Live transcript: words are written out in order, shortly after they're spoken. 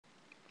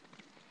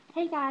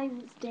Hey guys,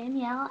 it's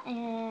Danielle,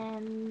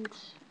 and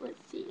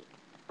let's see.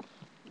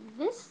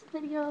 This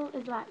video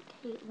is about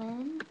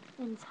Catelynn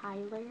and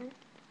Tyler.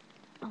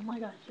 Oh my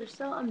gosh, they're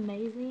so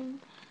amazing.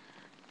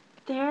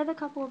 They're the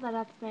couple that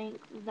I think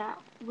that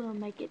will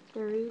make it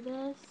through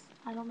this.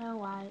 I don't know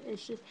why.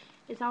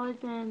 It's always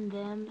been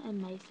them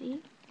and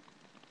Macy.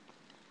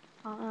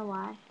 I don't know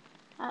why.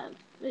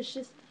 It's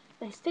just,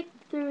 they stick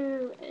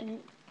through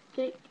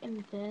thick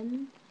and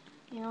thin.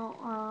 You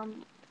know,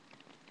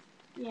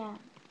 yeah.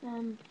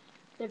 Um,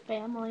 their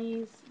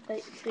families, they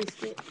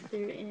stick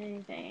through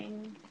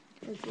anything.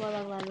 Is what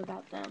I love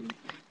about them.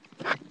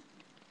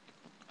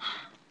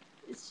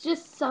 It's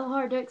just so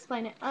hard to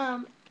explain it.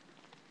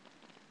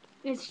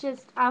 It's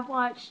just, I've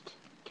watched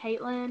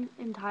Catelynn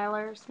and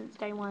Tyler since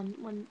day one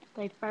when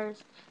they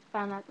first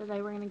found out that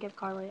they were going to give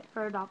Carly up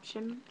for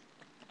adoption,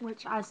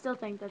 which I still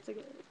think that's a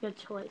good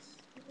choice,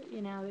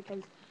 you know,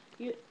 because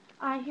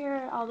I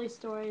hear all these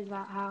stories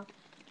about how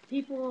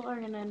people are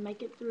going to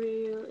make it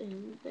through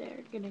and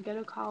they're going to go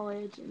to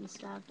college and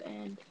stuff,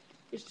 and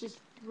it's just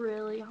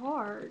really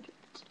hard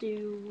to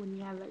do when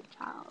you have a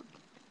child.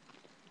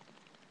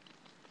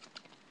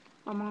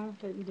 My mom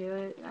couldn't do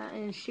it,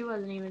 and she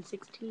wasn't even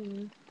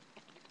 16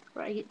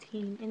 or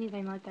 18,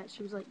 anything like that.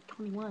 She was like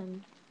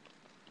 21.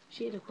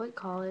 She had to quit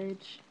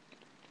college.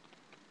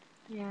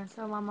 Yeah,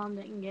 so my mom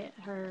didn't get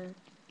her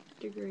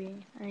degree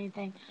or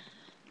anything.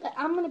 But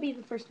I'm going to be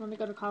the first one to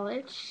go to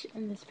college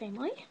in this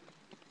family.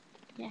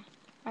 Yeah,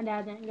 my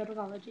dad didn't go to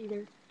college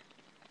either.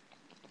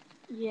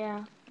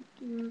 Yeah,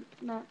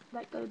 not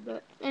that good,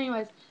 but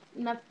anyways,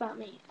 enough about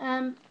me.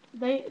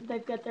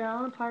 They've got their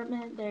own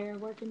apartment. They're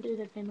working through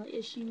their family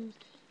issues.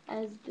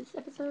 As this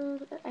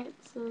episode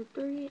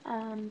 3,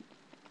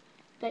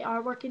 they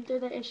are working through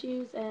their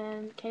issues,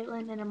 and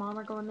Catelynn and her mom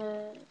are going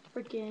to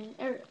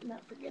they're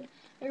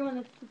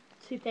going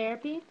to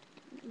therapy.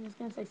 I was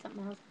gonna say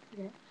something else, I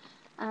forget.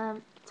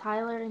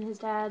 Tyler and his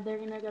dad, they're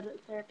gonna go to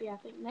therapy, I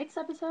think, next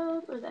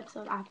episode or the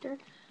episode after.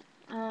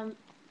 Um,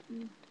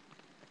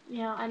 you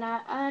know, and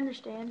I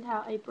understand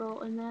how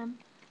April and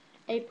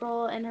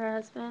her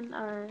husband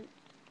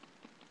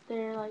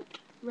they're like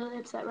really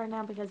upset right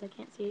now because they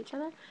can't see each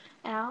other.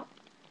 And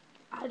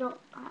I don't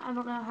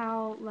know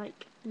how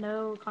like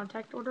no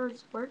contact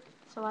orders work,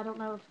 so I don't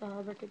know if they'll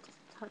ever get to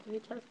talk to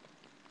each other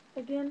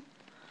again,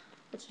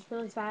 which is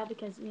really sad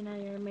because you know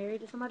you're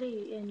married to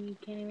somebody and you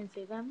can't even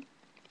see them.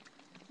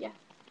 Yeah,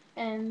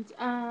 and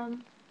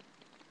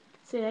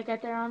so they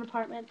got their own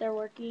apartment. They're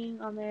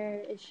working on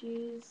their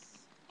issues.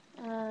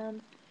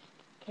 Um,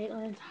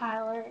 Catelynn and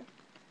Tyler.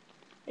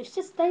 It's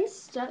just they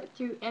stuck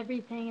through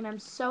everything, and I'm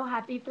so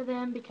happy for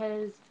them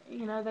because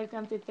you know they've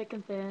gone through thick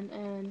and thin,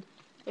 and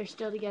they're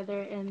still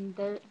together. And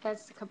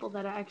that's the couple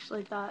that I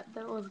actually thought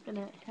that was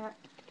gonna have.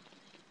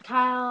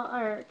 Kyle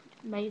or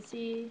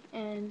Macy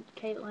and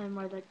Catelynn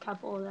were the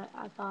couple that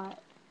I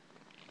thought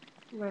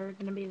were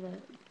gonna be the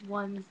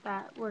ones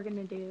that were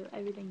gonna do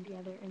everything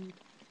together. And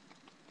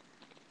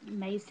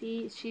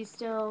Macy, she's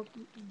still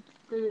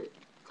the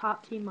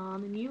top team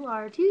mom, and you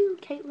are too,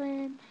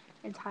 Catelynn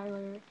and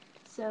Tyler.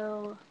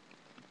 So,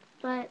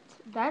 but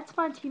that's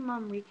my team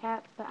mom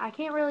recap. But I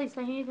can't really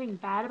say anything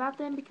bad about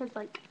them because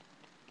like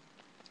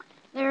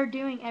they're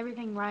doing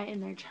everything right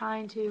and they're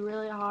trying to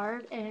really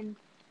hard, and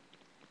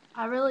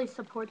I really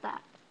support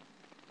that.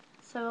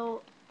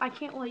 So I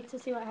can't wait to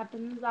see what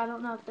happens. I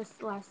don't know if this is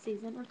the last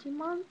season of Team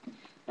Mom,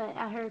 but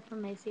I heard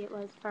from Macy it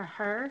was for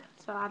her,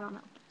 so I don't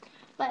know.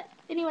 But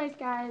anyways,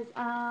 guys,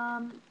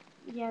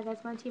 yeah,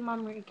 that's my Team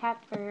Mom recap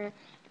for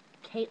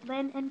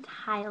Catelynn and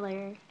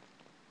Tyler.